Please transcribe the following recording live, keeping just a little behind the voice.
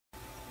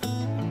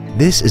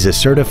This is a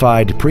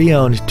certified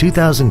pre-owned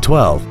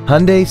 2012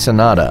 Hyundai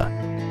Sonata.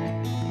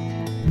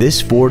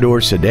 This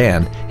four-door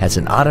sedan has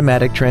an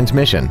automatic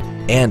transmission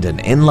and an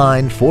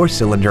inline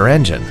four-cylinder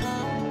engine.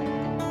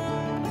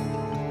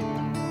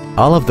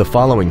 All of the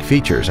following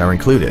features are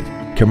included: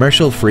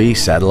 commercial-free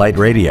satellite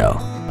radio,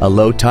 a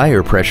low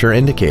tire pressure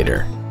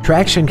indicator,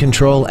 traction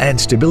control and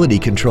stability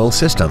control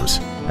systems,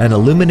 an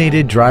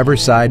illuminated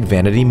driver's side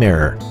vanity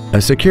mirror,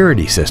 a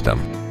security system,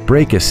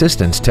 brake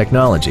assistance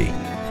technology,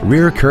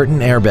 rear curtain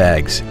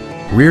airbags,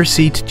 rear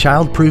seat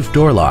child-proof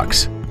door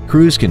locks,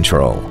 cruise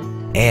control,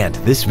 and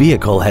this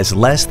vehicle has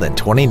less than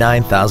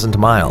 29,000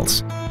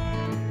 miles.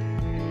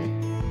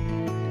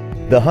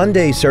 The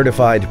Hyundai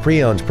Certified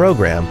Pre-Owned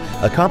program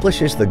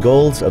accomplishes the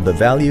goals of the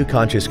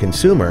value-conscious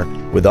consumer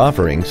with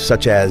offerings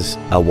such as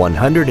a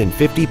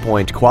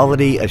 150-point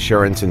quality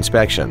assurance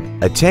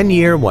inspection, a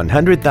 10-year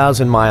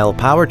 100,000-mile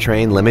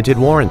powertrain limited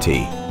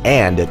warranty,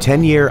 and a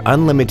 10-year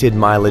unlimited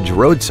mileage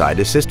roadside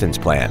assistance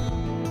plan.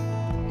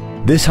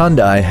 This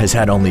Hyundai has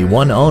had only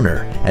one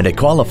owner and it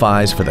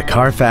qualifies for the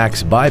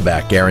Carfax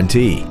buyback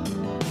guarantee.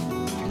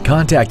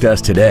 Contact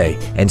us today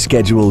and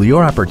schedule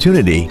your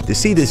opportunity to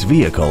see this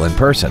vehicle in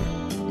person.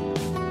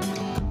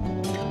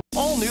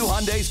 All new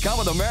Hyundais come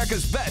with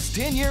America's best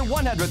 10-year,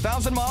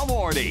 100,000-mile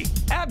warranty.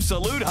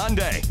 Absolute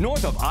Hyundai,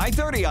 north of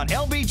I-30 on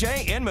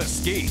LBJ in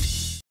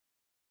Mesquite.